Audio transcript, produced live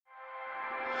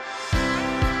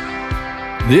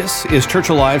This is Church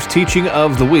Alive's Teaching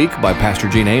of the Week by Pastor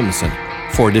Gene Amundsen.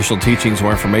 For additional teachings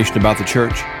or information about the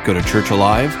church, go to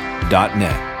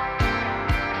churchalive.net.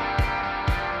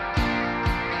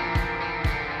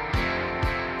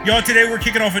 Y'all, today we're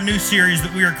kicking off a new series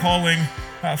that we are calling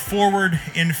Forward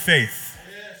in Faith.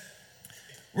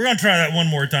 We're going to try that one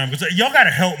more time because y'all got to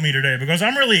help me today because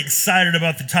I'm really excited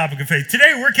about the topic of faith.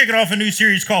 Today we're kicking off a new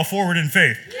series called Forward in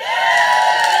Faith.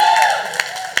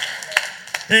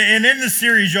 And in this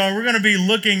series, y'all, we're going to be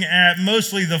looking at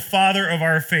mostly the father of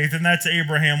our faith, and that's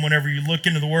Abraham. Whenever you look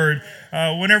into the Word,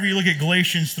 whenever you look at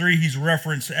Galatians 3, he's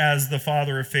referenced as the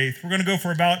father of faith. We're going to go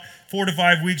for about 4 to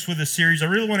 5 weeks with this series. I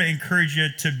really want to encourage you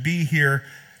to be here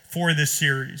for this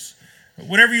series.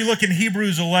 Whenever you look in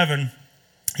Hebrews 11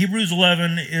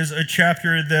 is a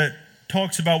chapter that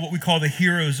talks about what we call the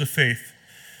heroes of faith.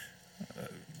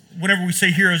 Whenever we say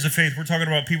heroes of faith, we're talking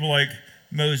about people like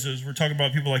Moses. We're talking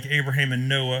about people like Abraham and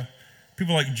Noah,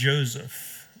 people like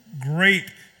Joseph, great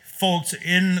folks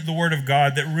in the Word of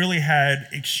God that really had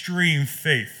extreme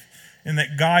faith and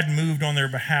that God moved on their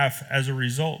behalf as a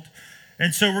result.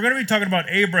 And so we're going to be talking about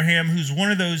Abraham, who's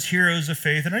one of those heroes of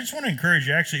faith. And I just want to encourage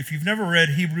you, actually, if you've never read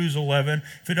Hebrews 11,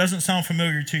 if it doesn't sound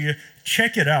familiar to you,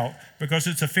 check it out because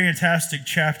it's a fantastic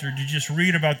chapter to just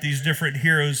read about these different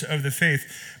heroes of the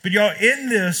faith. But y'all, in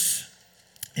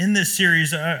this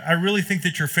series, I really think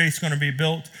that your faith's going to be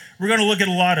built. We're going to look at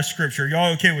a lot of scripture.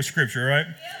 Y'all okay with scripture, right?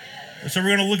 Yeah. So we're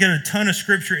going to look at a ton of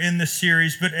scripture in this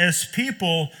series. But as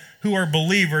people who are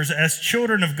believers, as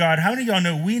children of God, how many of y'all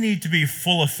know we need to be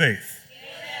full of faith?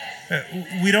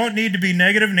 We don't need to be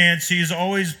negative Nancy's,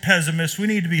 always pessimists. We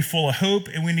need to be full of hope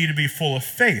and we need to be full of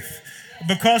faith.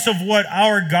 Because of what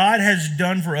our God has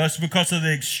done for us, because of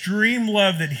the extreme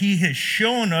love that He has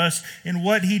shown us and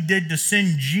what He did to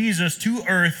send Jesus to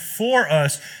earth for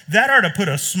us, that ought to put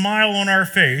a smile on our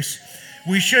face.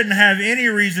 We shouldn't have any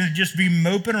reason to just be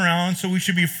moping around, so we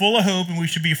should be full of hope and we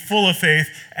should be full of faith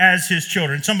as His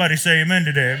children. Somebody say amen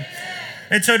today. Amen.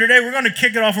 And so today we're going to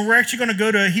kick it off, and we're actually going to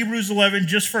go to Hebrews 11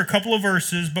 just for a couple of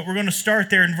verses, but we're going to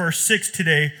start there in verse 6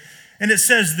 today. And it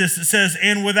says this, it says,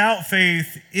 and without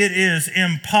faith, it is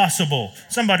impossible.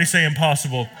 Somebody say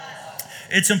impossible.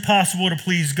 It's impossible to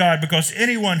please God because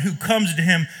anyone who comes to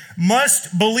Him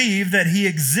must believe that He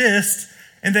exists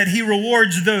and that He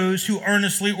rewards those who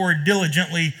earnestly or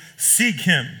diligently seek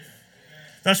Him.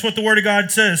 That's what the Word of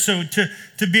God says. So to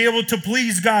be able to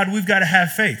please God, we've got to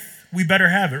have faith. We better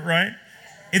have it, right?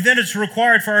 And then it's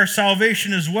required for our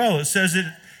salvation as well. It says it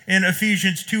in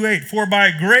Ephesians 2:8, for by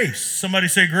grace, somebody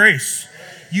say grace,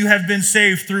 you have been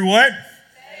saved through what?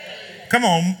 Faith. Come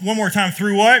on, one more time,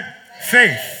 through what?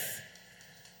 Faith.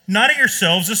 Not of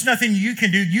yourselves, there's nothing you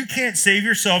can do. You can't save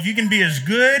yourself. You can be as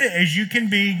good as you can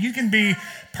be. You can be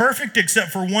perfect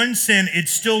except for one sin.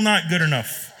 It's still not good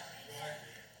enough.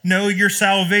 No, your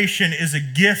salvation is a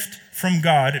gift from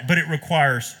God, but it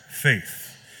requires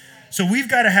faith. So we've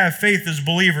got to have faith as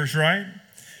believers, right?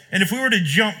 And if we were to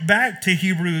jump back to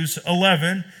Hebrews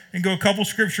 11 and go a couple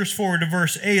scriptures forward to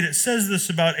verse 8, it says this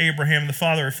about Abraham, the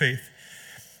father of faith.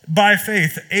 By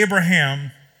faith,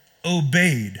 Abraham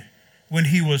obeyed when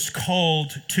he was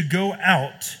called to go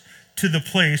out to the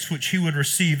place which he would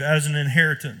receive as an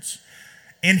inheritance.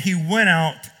 And he went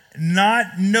out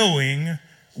not knowing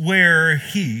where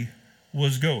he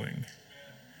was going.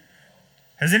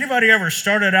 Has anybody ever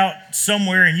started out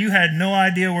somewhere and you had no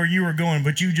idea where you were going,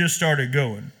 but you just started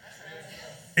going?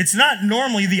 It's not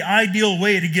normally the ideal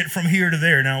way to get from here to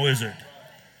there now, is it?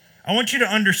 I want you to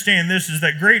understand this, is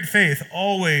that great faith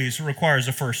always requires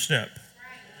a first step.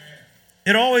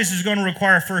 It always is going to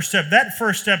require a first step. That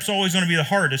first step's always going to be the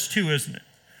hardest too, isn't it?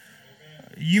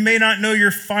 You may not know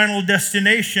your final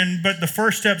destination, but the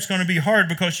first step's going to be hard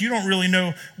because you don't really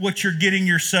know what you're getting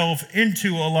yourself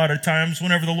into a lot of times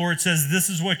whenever the Lord says this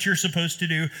is what you're supposed to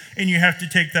do and you have to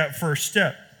take that first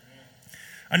step.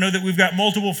 I know that we've got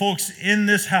multiple folks in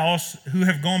this house who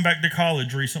have gone back to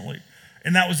college recently,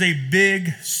 and that was a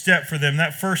big step for them.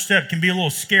 That first step can be a little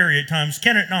scary at times,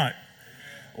 can it not?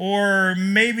 Or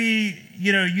maybe,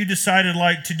 you decided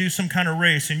to do some kind of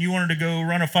race and you wanted to go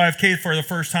run a 5K for the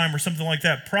first time or something like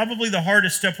that. Probably the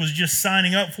hardest step was just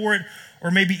signing up for it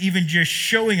or maybe even just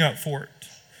showing up for it.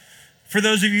 For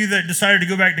those of you that decided to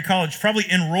go back to college, probably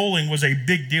enrolling was a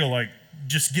big deal,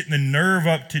 just getting the nerve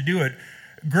up to do it.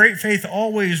 Great faith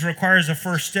always requires a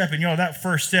first step, and that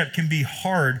first step can be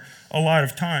hard a lot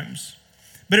of times.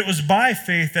 But it was by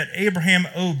faith that Abraham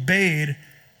obeyed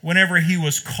whenever he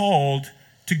was called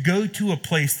to go to a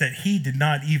place that he did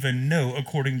not even know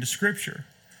according to Scripture.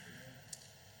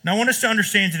 Now, I want us to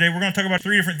understand today, we're going to talk about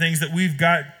 3 different things that we've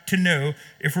got to know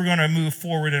if we're going to move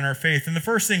forward in our faith. And the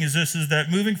first thing is this, is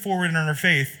that moving forward in our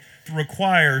faith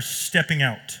requires stepping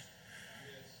out.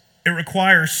 It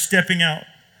requires stepping out.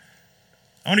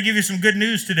 I want to give you some good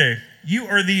news today. You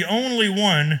are the only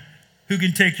one who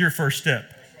can take your first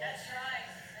step. That's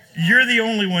right. You're the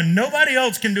only one. Nobody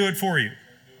else can do it for you.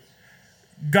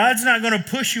 God's not going to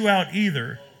push you out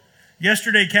either.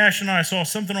 Yesterday, Cash and I saw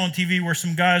something on TV where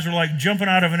some guys were like jumping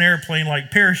out of an airplane,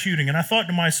 like parachuting. And I thought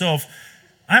to myself,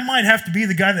 I might have to be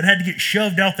the guy that had to get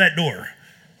shoved out that door.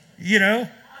 You know,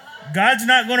 God's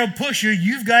not going to push you.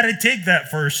 You've got to take that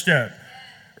first step,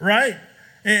 right?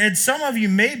 And some of you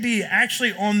may be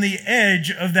actually on the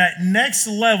edge of that next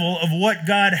level of what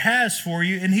God has for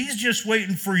you. And he's just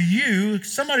waiting for you.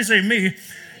 Somebody say me.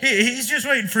 He's just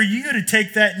waiting for you to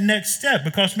take that next step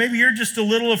because maybe you're just a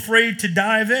little afraid to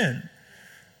dive in.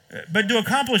 But to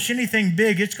accomplish anything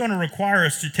big, it's going to require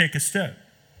us to take a step.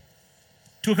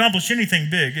 To accomplish anything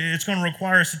big, it's going to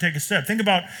require us to take a step. Think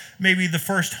about maybe the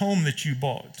first home that you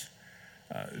bought.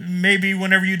 Maybe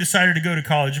whenever you decided to go to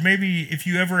college. Maybe if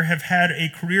you ever have had a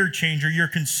career change or you're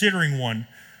considering one.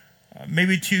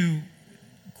 Maybe to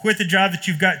quit the job that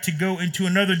you've got to go into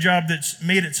another job that's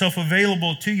made itself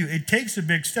available to you. It takes a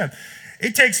big step.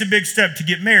 It takes a big step to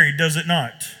get married, does it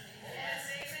not?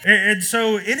 And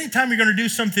so anytime you're going to do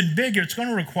something big, it's going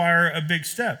to require a big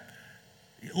step.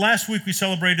 Last week we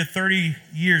celebrated 30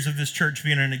 years of this church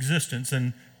being in existence,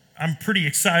 and I'm pretty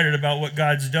excited about what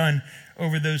God's done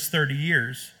over those 30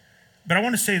 years. But I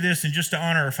want to say this, and just to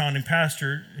honor our founding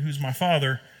pastor, who's my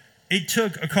father, it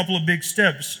took a couple of big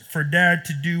steps for Dad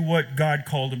to do what God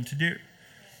called him to do.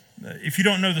 If you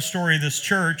don't know the story of this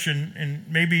church, and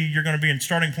maybe you're going to be in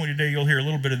Starting Point today, you'll hear a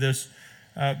little bit of this.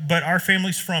 But our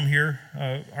family's from here.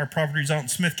 Our property's out in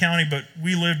Smith County, but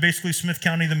we lived basically Smith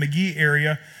County, the McGee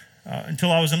area,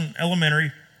 until I was in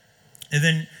elementary. And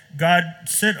then God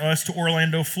sent us to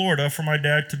Orlando, Florida for my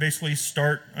dad to basically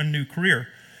start a new career.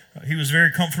 He was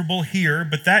very comfortable here,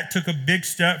 but that took a big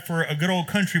step for a good old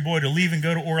country boy to leave and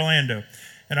go to Orlando.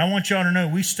 And I want y'all to know,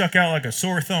 we stuck out like a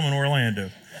sore thumb in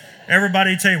Orlando.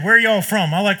 Everybody'd say, "Where are y'all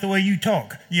from? I like the way you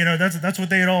talk." You know, that's what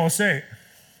they'd all say.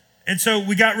 And so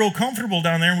we got real comfortable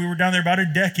down there, and we were down there about a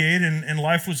decade, and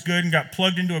life was good, and got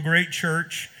plugged into a great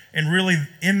church. And really,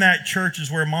 in that church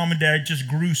is where Mom and Dad just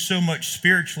grew so much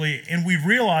spiritually. And we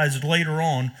realized later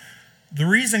on, the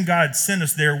reason God sent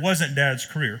us there wasn't Dad's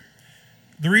career.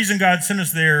 The reason God sent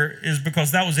us there is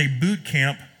because that was a boot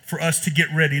camp for us to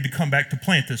get ready to come back to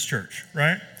plant this church,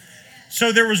 right?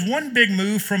 So there was one big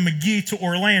move from McGee to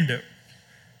Orlando.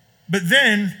 But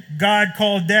then God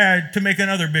called Dad to make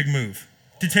another big move,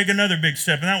 to take another big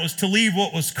step. And that was to leave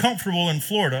what was comfortable in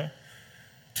Florida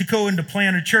to go and to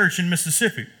plant a church in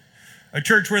Mississippi. A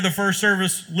church where the first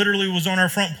service literally was on our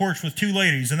front porch with 2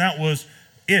 ladies, and that was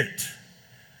it.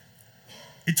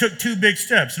 It took 2 big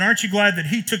steps. And aren't you glad that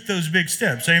he took those big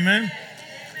steps? Amen?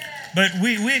 But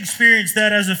we experienced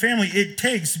that as a family. It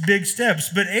takes big steps.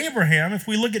 But Abraham, if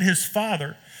we look at his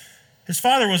father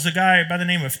was a guy by the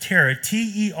name of Terah,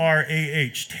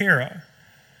 T-E-R-A-H, Terah.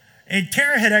 And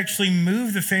Terah had actually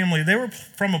moved the family. They were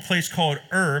from a place called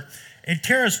Ur. And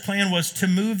Terah's plan was to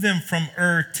move them from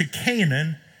Ur to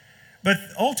Canaan. But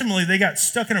ultimately, they got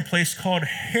stuck in a place called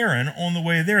Haran on the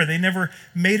way there. They never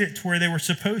made it to where they were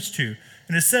supposed to.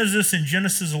 And it says this in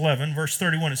Genesis 11, verse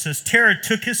 31. It says, Terah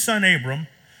took his son Abram,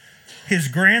 his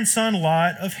grandson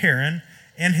Lot of Haran,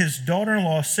 and his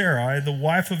daughter-in-law Sarai, the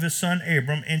wife of his son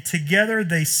Abram, and together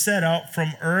they set out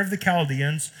from Ur of the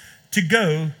Chaldeans to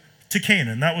go to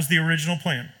Canaan. That was the original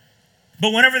plan.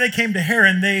 But whenever they came to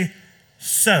Haran, they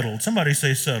settled. Somebody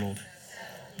say settled.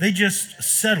 They just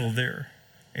settled there.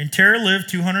 And Terah lived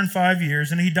 205 years,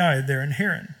 and he died there in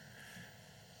Haran.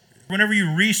 Whenever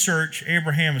you research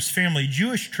Abraham's family,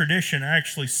 Jewish tradition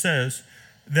actually says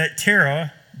that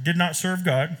Terah did not serve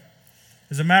God.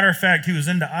 As a matter of fact, he was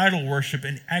into idol worship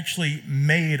and actually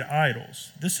made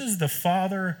idols. This is the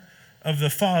father of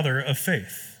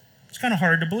faith. It's kind of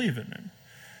hard to believe, isn't it?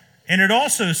 And it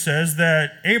also says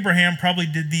that Abraham probably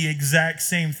did the exact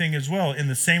same thing as well. In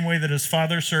the same way that his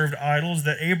father served idols,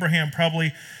 that Abraham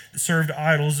probably served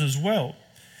idols as well.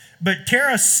 But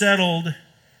Terah settled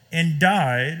and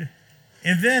died.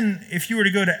 And then if you were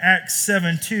to go to Acts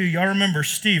 7:2, y'all remember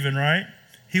Stephen, right?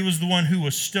 He was the one who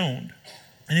was stoned.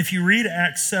 And if you read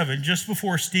Acts 7, just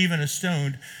before Stephen is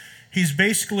stoned, he's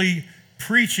basically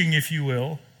preaching, if you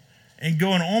will, and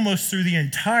going almost through the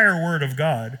entire word of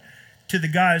God to the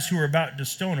guys who are about to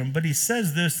stone him. But he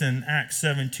says this in Acts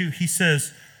 7:2. He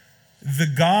says, the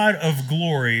God of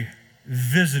glory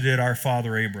visited our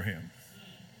father Abraham.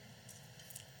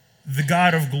 the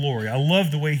God of glory. I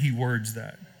love the way he words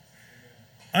that.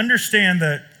 Understand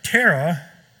that Terah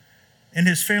and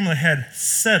his family had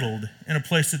settled in a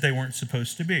place that they weren't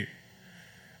supposed to be.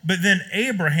 But then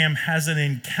Abraham has an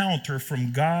encounter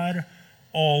from God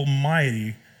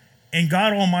Almighty, and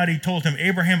God Almighty told him,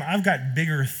 Abraham, I've got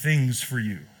bigger things for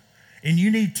you. And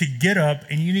you need to get up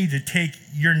and you need to take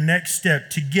your next step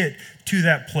to get to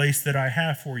that place that I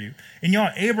have for you. And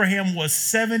y'all, Abraham was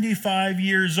 75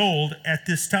 years old at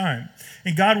this time.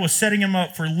 And God was setting him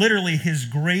up for literally his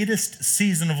greatest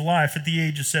season of life at the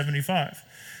age of 75.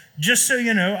 Just so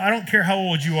you know, I don't care how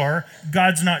old you are,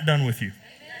 God's not done with you.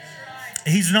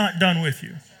 He's not done with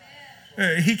you.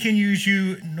 He can use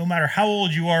you no matter how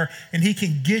old you are, and he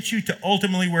can get you to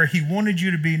ultimately where he wanted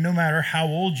you to be no matter how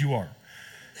old you are.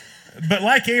 But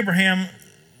like Abraham,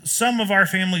 some of our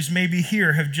families maybe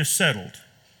here have just settled.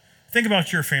 Think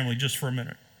about your family just for a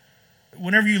minute.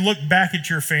 Whenever you look back at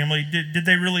your family, did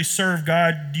they really serve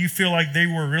God? Do you feel like they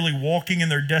were really walking in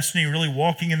their destiny, really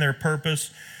walking in their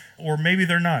purpose? Or maybe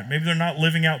they're not. Maybe they're not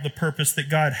living out the purpose that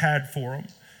God had for them.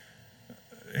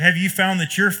 Have you found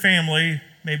that your family,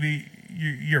 maybe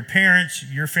your parents,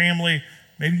 your family,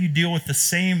 maybe you deal with the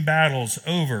same battles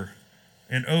over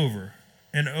and over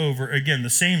and over again, the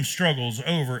same struggles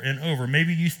over and over?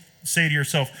 Maybe you say to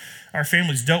yourself, our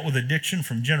family's dealt with addiction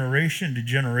from generation to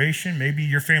generation. Maybe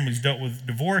your family's dealt with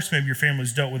divorce. Maybe your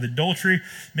family's dealt with adultery.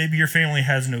 Maybe your family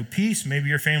has no peace. Maybe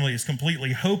your family is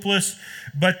completely hopeless.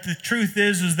 But the truth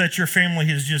is that your family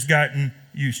has just gotten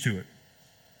used to it.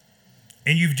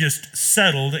 And you've just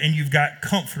settled and you've got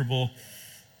comfortable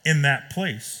in that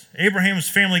place. Abraham's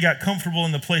family got comfortable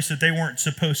in the place that they weren't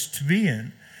supposed to be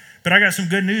in. But I got some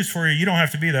good news for you. You don't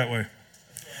have to be that way.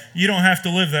 You don't have to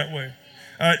live that way.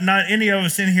 Not any of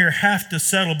us in here have to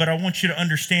settle, but I want you to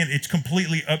understand it's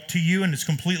completely up to you and it's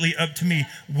completely up to me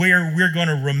where we're going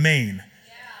to remain.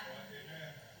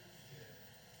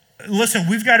 Listen,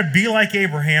 we've got to be like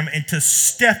Abraham and to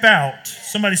step out.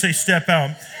 Somebody say step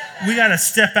out. We got to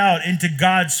step out into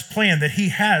God's plan that he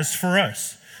has for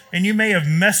us. And you may have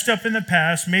messed up in the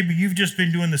past. Maybe you've just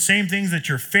been doing the same things that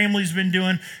your family's been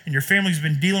doing, and your family's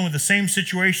been dealing with the same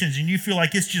situations, and you feel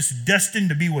like it's just destined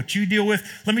to be what you deal with.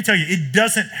 Let me tell you, it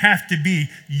doesn't have to be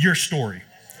your story.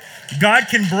 God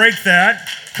can break that.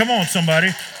 Come on, somebody.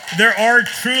 There are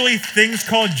truly things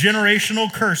called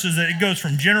generational curses that it goes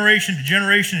from generation to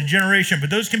generation to generation, but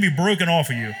those can be broken off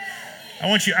of you.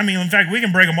 In fact, we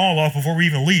can break them all off before we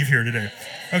even leave here today.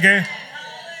 Okay?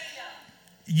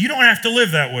 You don't have to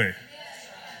live that way.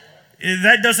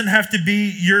 That doesn't have to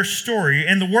be your story.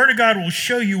 And the Word of God will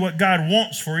show you what God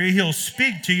wants for you. He'll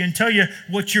speak to you and tell you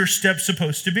what your step's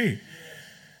supposed to be.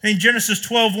 In Genesis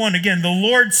 12:1, again, the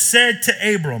Lord said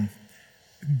to Abram,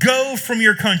 go from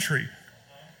your country.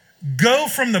 Go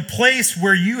from the place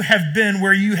where you have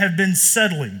been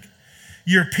settling.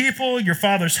 Your people, your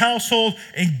father's household,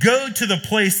 and go to the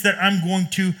place that I'm going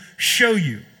to show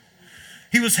you.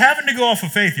 He was having to go off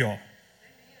of faith, y'all.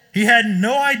 He had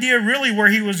no idea really where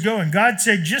he was going. God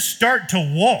said, just start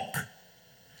to walk.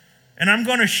 And I'm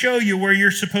going to show you where you're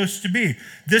supposed to be.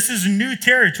 This is new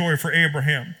territory for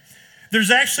Abraham. There's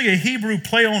actually a Hebrew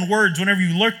play on words whenever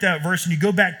you look at that verse and you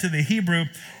go back to the Hebrew.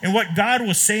 And what God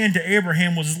was saying to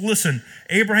Abraham was, listen,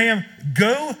 Abraham,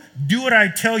 go do what I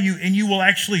tell you and you will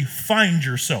actually find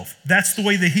yourself. That's the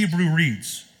way the Hebrew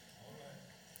reads.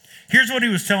 Here's what he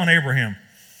was telling Abraham.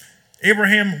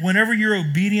 Abraham, whenever you're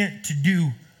obedient to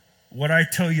do what I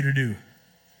tell you to do,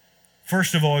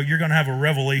 first of all, you're going to have a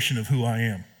revelation of who I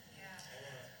am.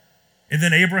 And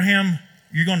then Abraham,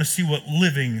 you're going to see what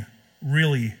living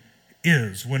really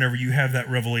is whenever you have that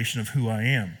revelation of who I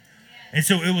am. And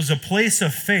so it was a place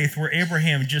of faith where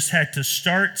Abraham just had to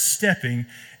start stepping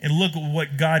and look at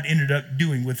what God ended up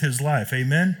doing with his life.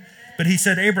 Amen? But he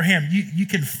said, Abraham, you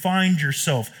can find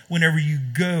yourself whenever you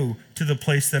go to the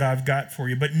place that I've got for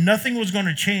you. But nothing was going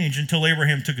to change until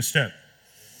Abraham took a step.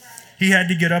 He had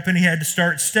to get up and he had to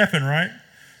start stepping, right?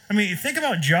 I mean, think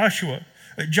about Joshua.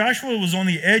 Joshua was on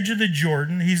the edge of the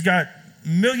Jordan. He's got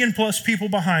 1 million+ people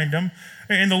behind him.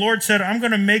 And the Lord said, I'm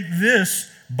going to make this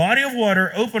body of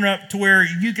water open up to where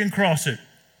you can cross it.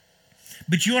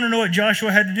 But you want to know what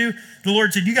Joshua had to do? The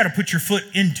Lord said, you got to put your foot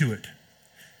into it.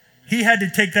 He had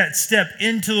to take that step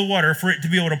into the water for it to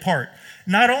be able to part.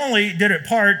 Not only did it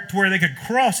part to where they could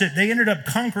cross it, they ended up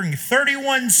conquering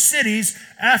 31 cities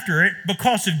after it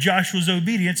because of Joshua's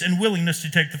obedience and willingness to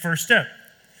take the first step.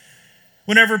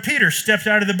 Whenever Peter stepped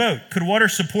out of the boat, could water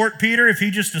support Peter if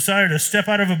he just decided to step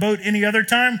out of a boat any other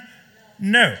time?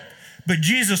 No. But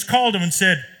Jesus called him and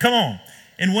said, come on.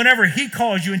 And whenever he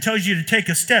calls you and tells you to take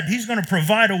a step, he's going to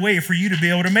provide a way for you to be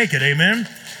able to make it. Amen?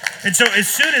 And so as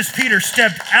soon as Peter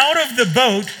stepped out of the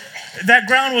boat, that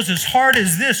ground was as hard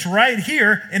as this right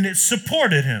here, and it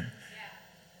supported him.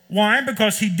 Why?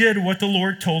 Because he did what the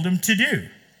Lord told him to do.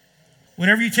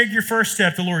 Whenever you take your first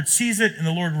step, the Lord sees it, and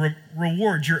the Lord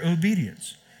rewards your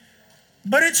obedience.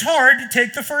 But it's hard to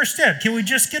take the first step. Can we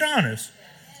just get honest?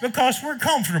 Because we're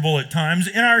comfortable at times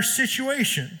in our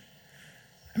situation.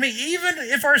 I mean, even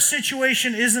if our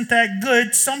situation isn't that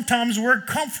good, sometimes we're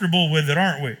comfortable with it,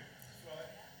 aren't we?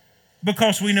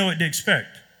 Because we know what to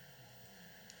expect.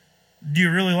 Do you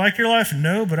really like your life?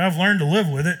 No, but I've learned to live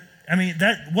with it. I mean,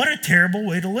 what a terrible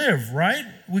way to live, right?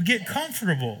 We get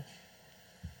comfortable.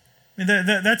 I mean,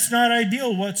 that's not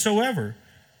ideal whatsoever.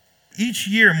 Each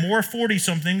year, more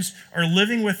 40-somethings are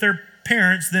living with their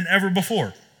parents than ever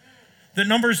before. The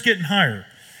number's getting higher.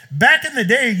 Back in the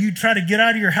day, you'd try to get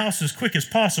out of your house as quick as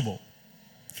possible.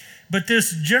 But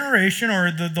this generation,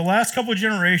 or the last couple of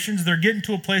generations, they're getting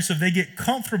to a place of they get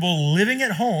comfortable living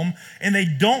at home, and they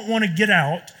don't want to get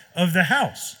out of the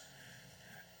house.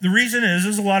 The reason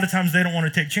is a lot of times they don't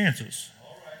want to take chances.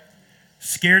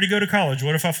 Scared to go to college.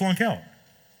 What if I flunk out?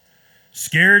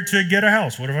 Scared to get a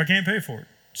house. What if I can't pay for it?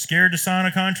 Scared to sign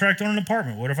a contract on an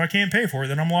apartment. What if I can't pay for it?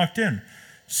 Then I'm locked in.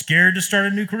 Scared to start a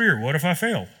new career. What if I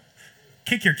fail?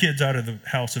 Kick your kids out of the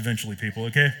house eventually, people,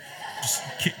 okay? Just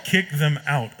kick them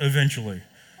out eventually.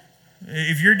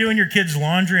 If you're doing your kids'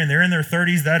 laundry and they're in their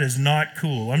 30s, that is not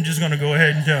cool. I'm just going to go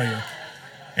ahead and tell you.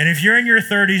 And if you're in your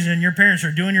 30s and your parents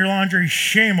are doing your laundry,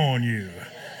 shame on you.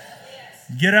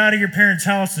 Get out of your parents'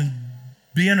 house and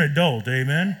be an adult,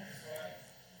 amen?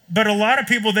 But a lot of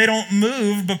people, they don't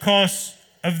move because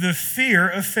of the fear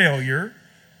of failure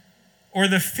or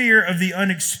the fear of the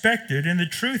unexpected. And the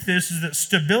truth is that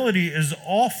stability is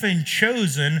often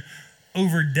chosen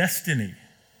over destiny.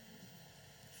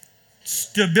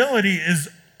 Stability is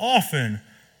often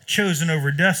chosen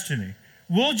over destiny.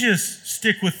 We'll just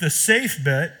stick with the safe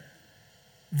bet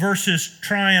versus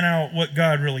trying out what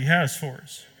God really has for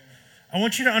us. I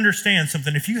want you to understand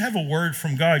something. If you have a word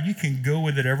from God, you can go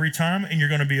with it every time and you're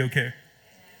going to be okay.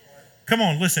 Come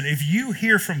on, listen. If you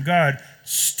hear from God,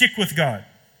 stick with God.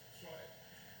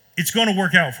 It's going to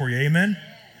work out for you. Amen?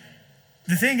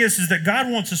 The thing is that God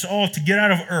wants us all to get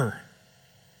out of Ur.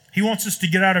 He wants us to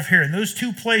get out of Haran. Those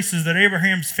two places that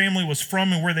Abraham's family was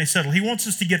from and where they settled. He wants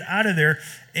us to get out of there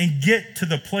and get to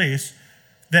the place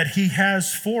that he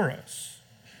has for us.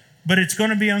 But it's going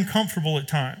to be uncomfortable at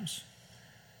times.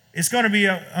 It's going to be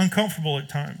uncomfortable at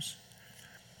times.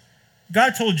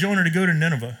 God told Jonah to go to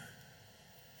Nineveh.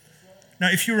 Now,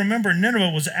 if you remember,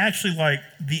 Nineveh was actually like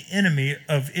the enemy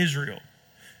of Israel.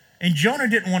 And Jonah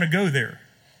didn't want to go there.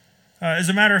 As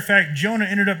a matter of fact, Jonah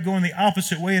ended up going the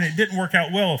opposite way, and it didn't work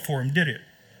out well for him, did it?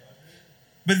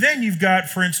 But then you've got,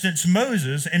 for instance,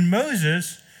 Moses, and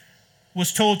Moses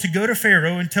was told to go to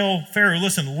Pharaoh and tell Pharaoh,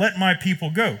 listen, let my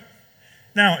people go.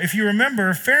 Now, if you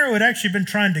remember, Pharaoh had actually been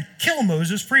trying to kill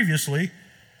Moses previously,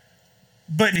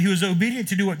 but he was obedient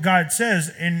to do what God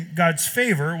says, and God's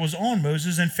favor was on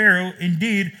Moses, and Pharaoh,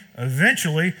 indeed,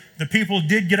 eventually, the people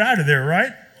did get out of there,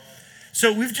 right?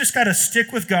 So we've just got to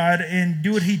stick with God and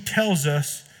do what he tells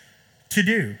us to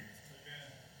do.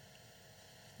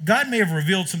 God may have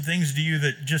revealed some things to you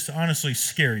that just honestly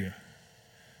scare you.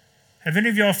 Have any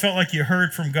of y'all felt like you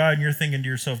heard from God and you're thinking to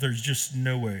yourself, there's just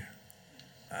no way?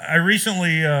 I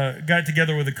recently got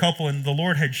together with a couple, and the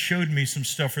Lord had showed me some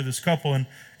stuff for this couple, and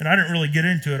I didn't really get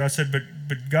into it. I said,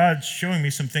 but God's showing me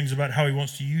some things about how he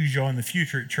wants to use y'all in the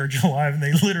future at Church Alive, and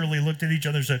they literally looked at each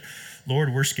other and said,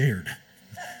 Lord, we're scared.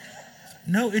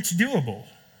 No, it's doable.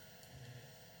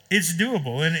 It's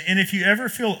doable. And if you ever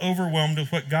feel overwhelmed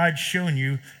with what God's showing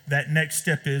you that next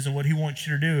step is and what he wants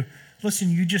you to do,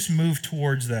 listen, you just move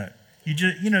towards that.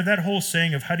 You know, that whole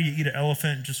saying of how do you eat an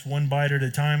elephant just one bite at a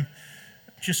time?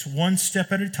 Just one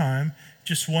step at a time,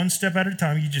 just one step at a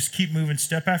time. You just keep moving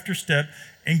step after step,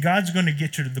 and God's going to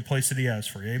get you to the place that he has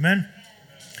for you. Amen?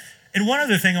 And one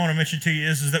other thing I want to mention to you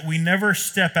is that we never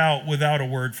step out without a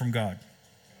word from God.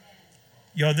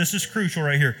 Y'all, this is crucial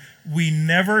right here. We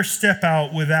never step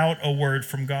out without a word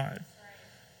from God.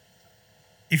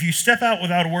 If you step out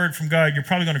without a word from God, you're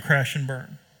probably going to crash and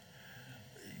burn.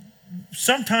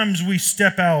 Sometimes we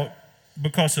step out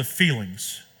because of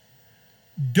feelings.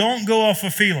 Don't go off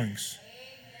of feelings.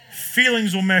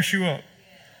 Feelings will mess you up.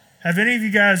 Have any of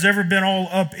you guys ever been all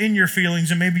up in your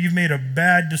feelings and maybe you've made a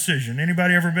bad decision?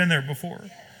 Anybody ever been there before?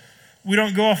 We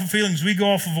don't go off of feelings. We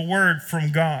go off of a word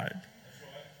from God.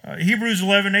 Hebrews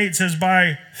 11:8 says,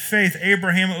 by faith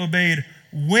Abraham obeyed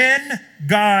when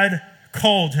God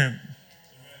called him.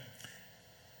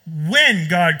 When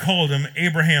God called him,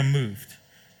 Abraham moved.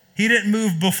 He didn't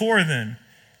move before then.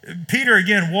 Peter,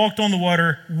 again, walked on the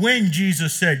water when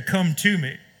Jesus said, "Come to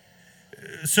me."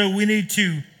 So we need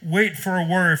to wait for a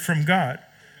word from God.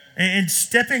 And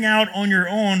stepping out on your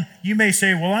own, you may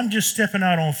say, well, I'm just stepping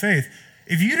out on faith.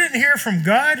 If you didn't hear from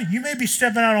God, you may be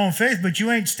stepping out on faith, but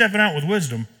you ain't stepping out with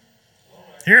wisdom.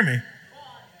 Hear me.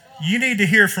 You need to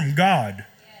hear from God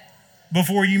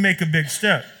before you make a big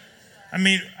step. I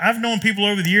mean, I've known people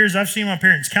over the years, I've seen my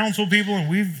parents counsel people, and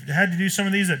we've had to do some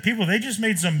of these that people, they just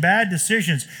made some bad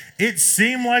decisions. It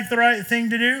seemed like the right thing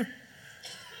to do,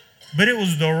 but it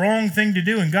was the wrong thing to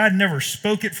do, and God never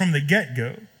spoke it from the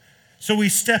get-go. So we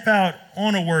step out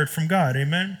on a word from God,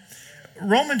 amen?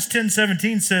 Romans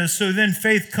 10:17 says, so then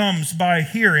faith comes by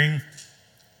hearing,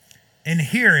 and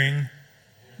hearing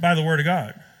by the word of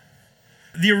God.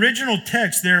 The original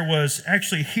text there was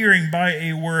actually hearing by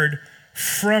a word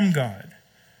from God.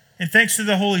 And thanks to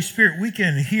the Holy Spirit, we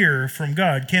can hear from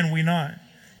God, can we not?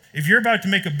 If you're about to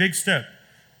make a big step,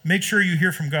 make sure you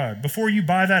hear from God. Before you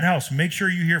buy that house, make sure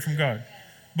you hear from God.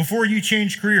 Before you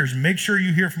change careers, make sure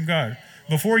you hear from God.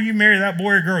 Before you marry that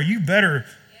boy or girl, you better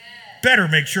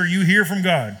make sure you hear from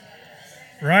God,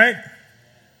 right?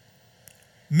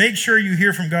 Make sure you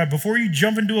hear from God. Before you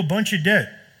jump into a bunch of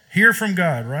debt, hear from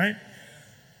God, right?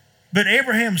 But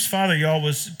Abraham's father, y'all,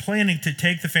 was planning to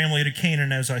take the family to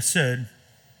Canaan, as I said,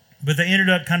 but they ended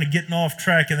up kind of getting off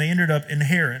track, and they ended up in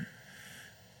Haran.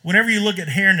 Whenever you look at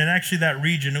Haran, and actually that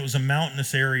region, it was a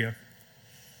mountainous area.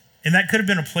 And that could have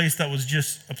been a place that was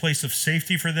just a place of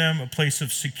safety for them, a place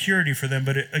of security for them.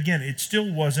 But it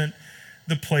still wasn't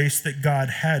the place that God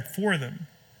had for them.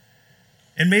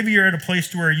 And maybe you're at a place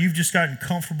to where you've just gotten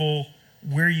comfortable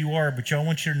where you are, but y'all,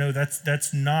 want you to know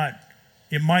that's not,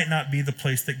 it might not be the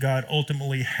place that God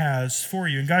ultimately has for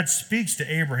you. And God speaks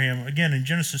to Abraham, again, in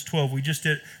Genesis 12, we just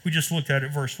looked at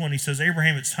it, verse 1. He says,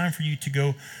 Abraham, it's time for you to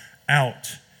go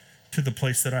out to the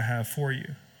place that I have for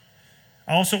you.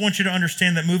 I also want you to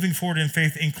understand that moving forward in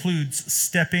faith includes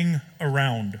stepping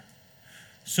around.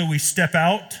 So we step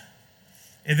out,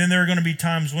 and then there are going to be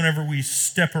times whenever we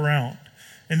step around.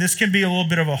 And this can be a little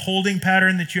bit of a holding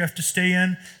pattern that you have to stay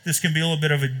in. This can be a little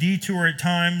bit of a detour at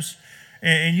times.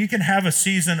 And you can have a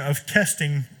season of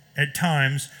testing at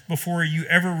times before you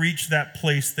ever reach that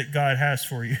place that God has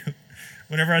for you.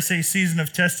 Whenever I say season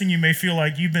of testing, you may feel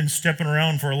like you've been stepping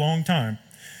around for a long time.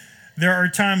 There are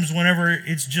times whenever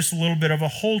it's just a little bit of a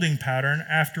holding pattern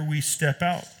after we step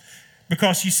out.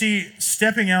 Because you see,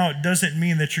 stepping out doesn't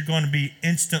mean that you're going to be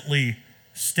instantly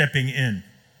stepping in.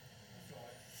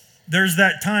 There's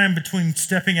that time between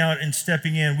stepping out and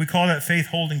stepping in. We call that faith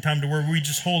holding time, to where we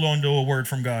just hold on to a word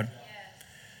from God.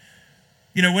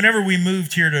 You know, whenever we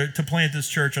moved here to plant this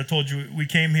church, I told you we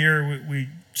came here, we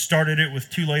started it with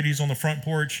two ladies on the front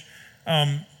porch.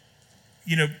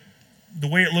 The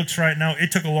way it looks right now,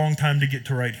 it took a long time to get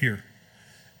to right here.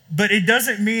 But it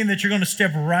doesn't mean that you're going to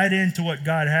step right into what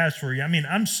God has for you. I mean,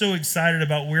 I'm so excited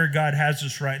about where God has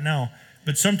us right now.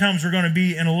 But sometimes we're going to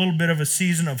be in a little bit of a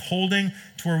season of holding,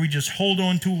 to where we just hold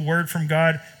on to a word from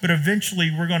God, but eventually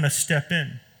we're going to step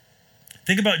in.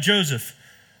 Think about Joseph.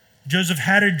 Joseph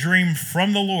had a dream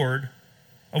from the Lord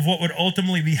of what would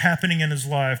ultimately be happening in his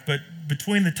life. But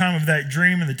between the time of that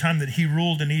dream and the time that he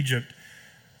ruled in Egypt,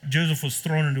 Joseph was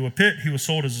thrown into a pit. He was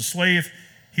sold as a slave.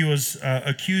 He was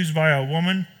accused by a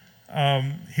woman.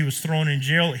 He was thrown in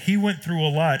jail. He went through a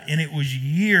lot, and it was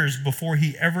years before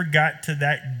he ever got to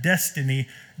that destiny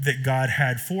that God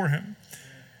had for him.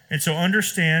 And so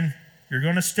understand, you're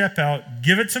going to step out.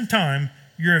 Give it some time.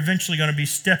 You're eventually going to be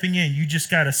stepping in. You just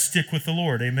got to stick with the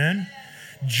Lord. Amen?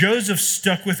 Joseph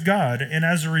stuck with God, and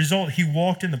as a result, he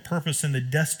walked in the purpose and the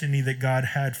destiny that God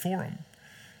had for him.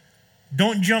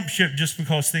 Don't jump ship just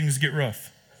because things get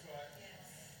rough.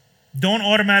 Don't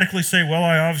automatically say, well,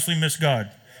 I obviously miss God.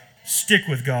 Stick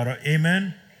with God.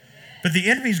 Amen? But the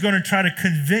enemy is going to try to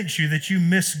convince you that you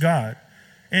miss God.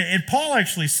 And Paul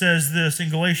actually says this in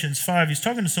Galatians 5. He's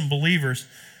talking to some believers,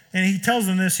 and he tells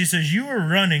them this. He says, you are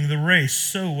running the race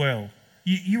so well.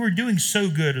 You were doing so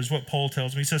good, is what Paul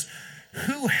tells me. He says,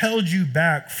 who held you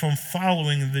back from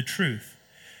following the truth?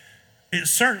 It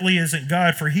certainly isn't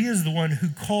God, for he is the one who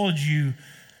called you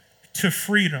to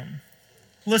freedom.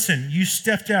 Listen, you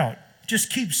stepped out.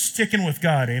 Just keep sticking with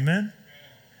God, amen?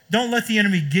 Don't let the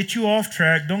enemy get you off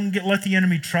track. Don't let the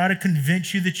enemy try to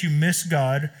convince you that you miss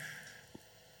God.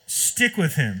 Stick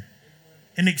with him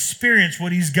and experience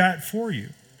what he's got for you.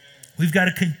 We've got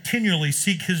to continually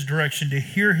seek his direction, to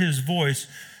hear his voice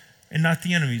and not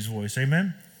the enemy's voice,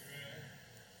 amen?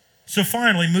 So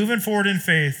finally, moving forward in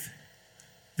faith,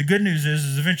 the good news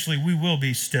is eventually we will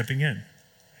be stepping in.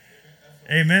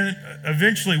 Amen.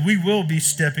 Eventually, we will be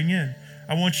stepping in.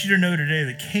 I want you to know today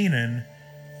that Canaan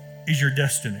is your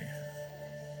destiny.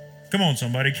 Come on,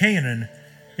 somebody. Canaan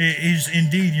is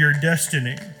indeed your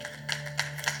destiny.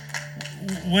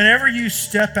 Whenever you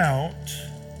step out,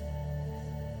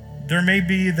 there may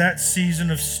be that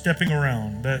season of stepping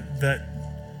around, that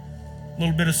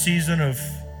little bit of season of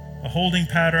a holding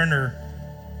pattern, or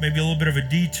maybe a little bit of a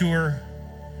detour.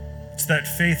 It's that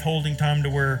faith holding time to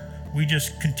where we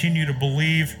just continue to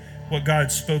believe what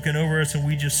God's spoken over us and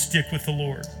we just stick with the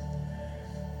Lord.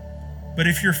 But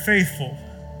if you're faithful,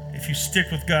 if you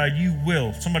stick with God, you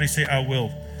will. Somebody say, I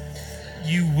will.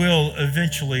 You will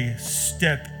eventually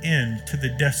step into the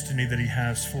destiny that He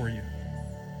has for you.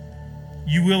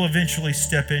 You will eventually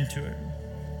step into it.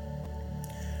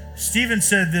 Stephen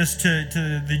said this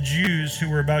to the Jews who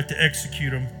were about to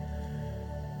execute him.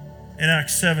 In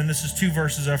Acts 7, this is 2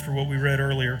 verses after what we read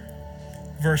earlier.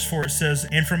 Verse 4, it says,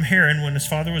 and from Haran, when his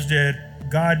father was dead,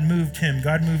 God moved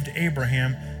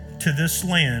Abraham to this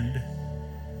land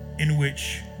in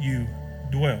which you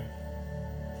dwell.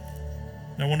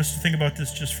 Now I want us to think about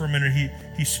this just for a minute.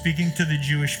 He's speaking to the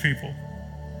Jewish people.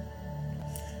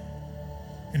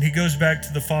 And he goes back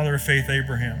to the father of faith,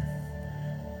 Abraham.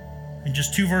 And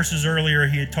just 2 verses earlier,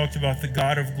 he had talked about the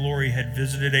God of glory had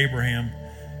visited Abraham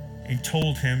and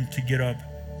told him to get up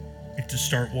and to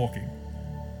start walking.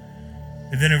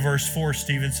 And then in verse 4,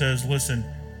 Stephen says, listen,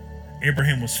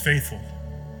 Abraham was faithful.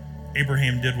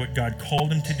 Abraham did what God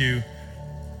called him to do.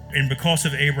 And because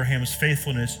of Abraham's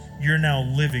faithfulness, you're now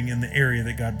living in the area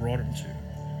that God brought him to.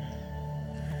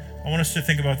 I want us to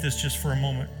think about this just for a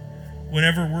moment.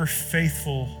 Whenever we're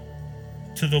faithful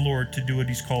to the Lord to do what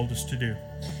He's called us to do,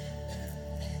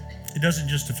 it doesn't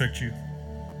just affect you.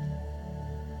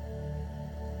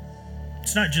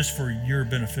 It's not just for your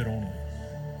benefit only.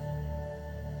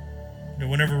 You know,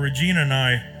 whenever Regina and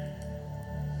I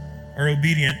are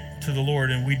obedient to the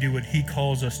Lord and we do what He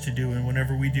calls us to do, and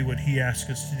whenever we do what He asks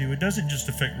us to do, it doesn't just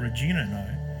affect Regina and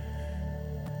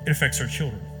I. It affects our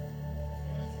children.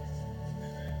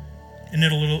 And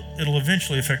it'll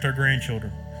eventually affect our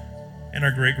grandchildren and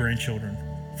our great-grandchildren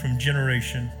from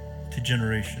generation to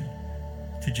generation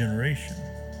to generation.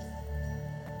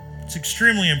 It's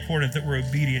extremely important that we're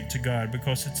obedient to God,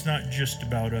 because it's not just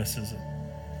about us, is it?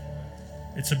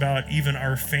 It's about even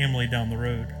our family down the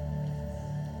road.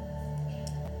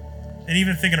 And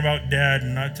even thinking about Dad,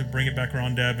 and not to bring it back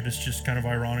around Dad, but it's just kind of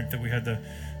ironic that we had the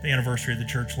anniversary of the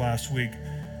church last week.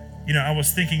 You know, I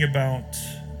was thinking about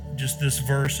just this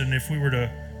verse, and if we were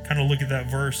to kind of look at that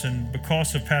verse, and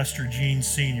because of Pastor Gene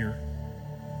Sr.,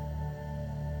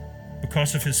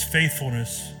 because of his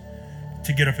faithfulness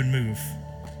to get up and move,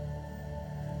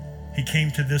 he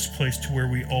came to this place to where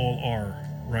we all are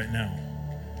right now.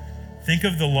 Think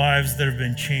of the lives that have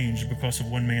been changed because of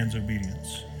one man's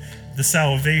obedience. The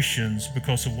salvations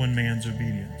because of one man's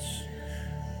obedience.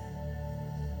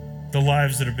 The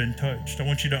lives that have been touched. I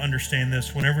want you to understand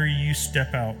this. Whenever you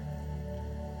step out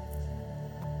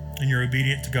and you're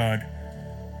obedient to God,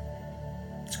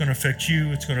 it's going to affect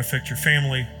you. It's going to affect your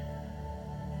family.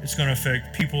 It's going to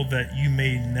affect people that you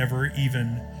may never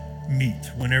even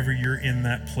meet whenever you're in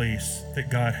that place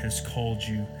that God has called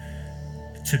you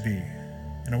to be.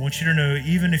 And I want you to know,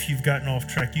 even if you've gotten off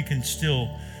track, you can still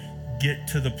get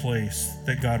to the place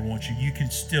that God wants you. You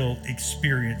can still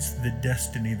experience the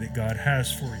destiny that God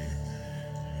has for you.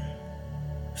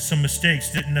 Some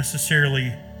mistakes didn't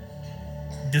necessarily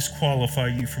disqualify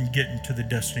you from getting to the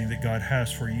destiny that God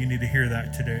has for you. You need to hear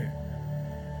that today.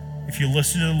 If you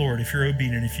listen to the Lord, if you're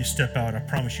obedient, if you step out, I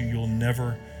promise you, you'll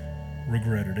never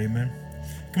regret it. Amen.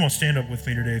 Come on, stand up with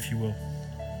me today, if you will.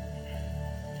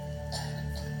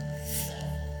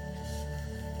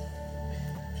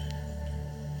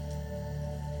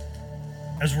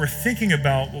 As we're thinking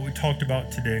about what we talked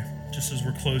about today, just as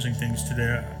we're closing things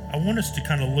today, I want us to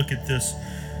kind of look at this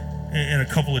in a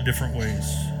couple of different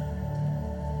ways.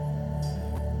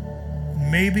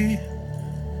 Maybe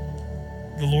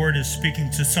the Lord is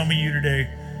speaking to some of you today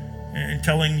and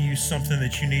telling you something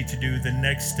that you need to do, the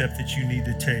next step that you need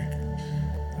to take.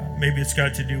 Maybe it's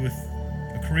got to do with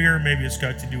a career, maybe it's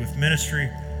got to do with ministry,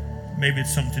 maybe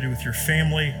it's something to do with your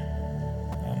family,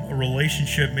 a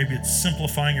relationship, maybe it's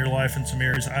simplifying your life in some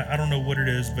areas. I don't know what it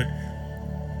is, but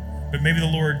maybe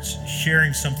the Lord's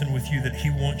sharing something with you that He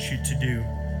wants you to do.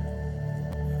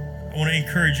 I want to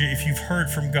encourage you, if you've heard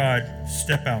from God,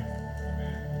 step out.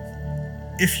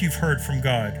 If you've heard from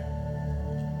God,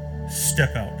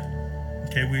 step out.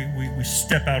 Okay, we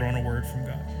step out on a word from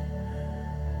God.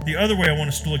 The other way I want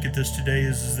us to look at this today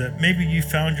is that maybe you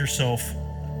found yourself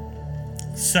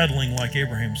settling like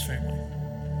Abraham's family.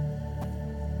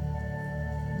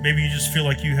 Maybe you just feel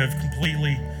like you have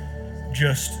completely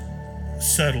just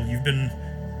settled. You've been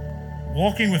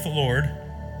walking with the Lord,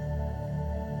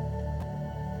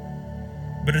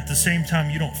 but at the same time,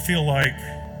 you don't feel like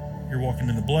you're walking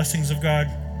in the blessings of God.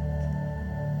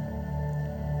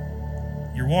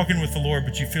 You're walking with the Lord,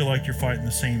 but you feel like you're fighting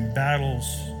the same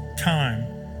battles time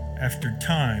after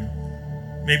time.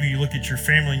 Maybe you look at your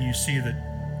family and you see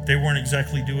that they weren't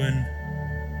exactly doing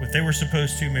what they were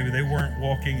supposed to. Maybe they weren't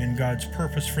walking in God's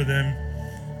purpose for them.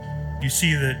 You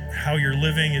see that how you're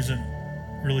living isn't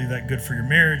really that good for your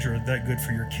marriage or that good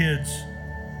for your kids.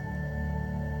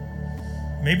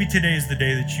 Maybe today is the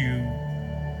day that you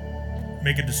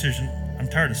make a decision. I'm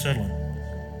tired of settling.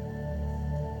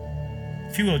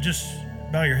 If you will, just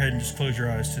bow your head and just close your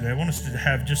eyes today. I want us to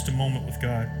have just a moment with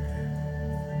God.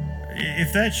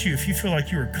 If that's you, if you feel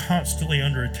like you are constantly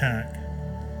under attack,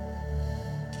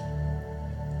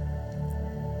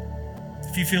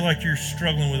 if you feel like you're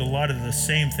struggling with a lot of the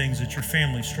same things that your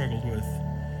family struggled with,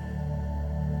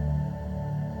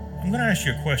 I'm going to ask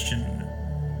you a question.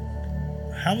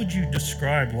 How would you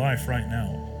describe life right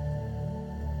now?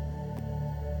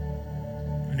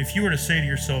 And if you were to say to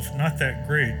yourself, not that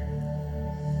great,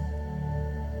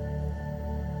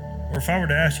 or if I were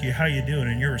to ask you how you doing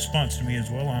and your response to me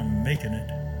is, well, I'm making it,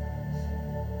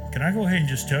 can I go ahead and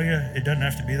just tell you it doesn't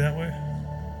have to be that way?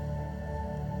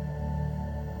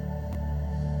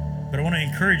 But I want to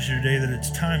encourage you today that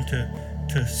it's time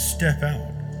to step out.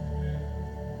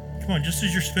 Come on, just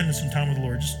as you're spending some time with the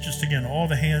Lord, just again, all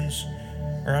the hands,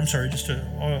 or I'm sorry, just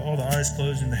all the eyes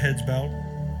closed and the heads bowed.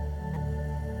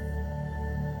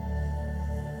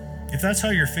 If that's how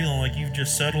you're feeling, like you've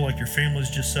just settled, like your family's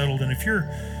just settled, and if you're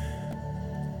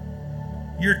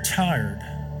tired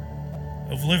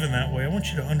of living that way, I want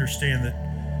you to understand that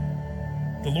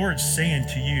the Lord's saying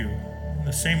to you, in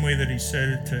the same way that he said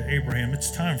it to Abraham, it's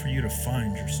time for you to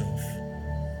find yourself.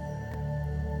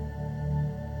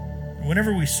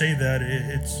 Whenever we say that,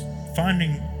 it's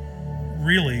finding,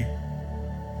 really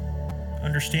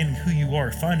understanding who you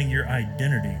are, finding your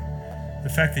identity, the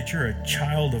fact that you're a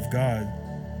child of God.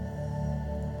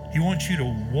 He wants you to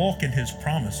walk in his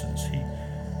promises.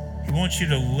 He wants you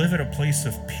to live at a place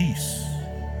of peace.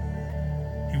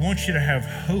 He wants you to have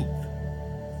hope.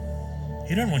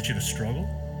 He doesn't want you to struggle.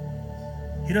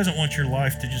 He doesn't want your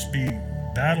life to just be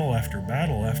battle after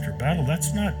battle after battle.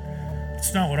 That's not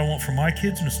what I want for my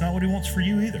kids, and it's not what he wants for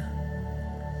you either.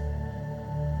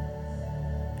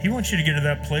 He wants you to get to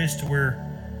that place to where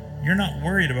you're not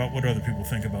worried about what other people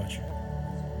think about you.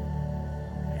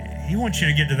 He wants you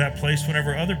to get to that place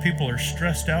whenever other people are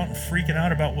stressed out and freaking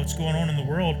out about what's going on in the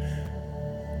world,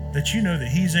 that you know that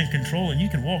he's in control and you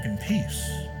can walk in peace.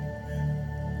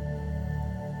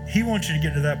 He wants you to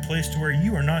get to that place to where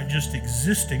you are not just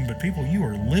existing, but people, you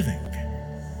are living.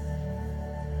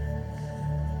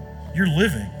 You're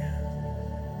living.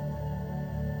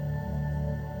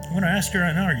 I'm going to ask you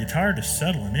right now, are you tired of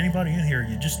settling? Anybody in here, are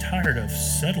you just tired of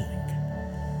settling?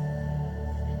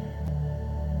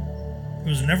 It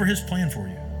was never his plan for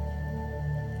you.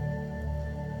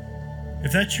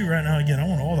 If that's you right now, again, I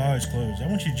want all the eyes closed. I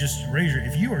want you to just raise your,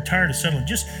 if you are tired of settling,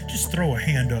 just throw a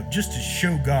hand up just to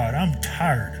show God, I'm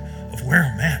tired of where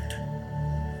I'm at.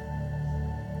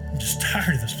 I'm just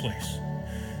tired of this place.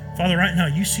 Father, right now,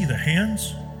 you see the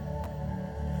hands.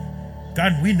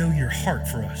 God, we know your heart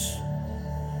for us.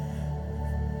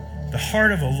 The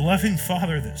heart of a loving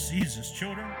Father that sees his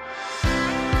children.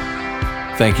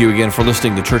 Thank you again for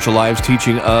listening to Church Alive's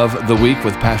Teaching of the Week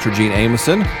with Pastor Gene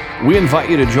Ameson. We invite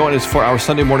you to join us for our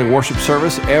Sunday morning worship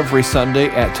service every Sunday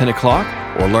at 10 o'clock,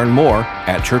 or learn more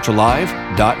at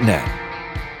churchalive.net.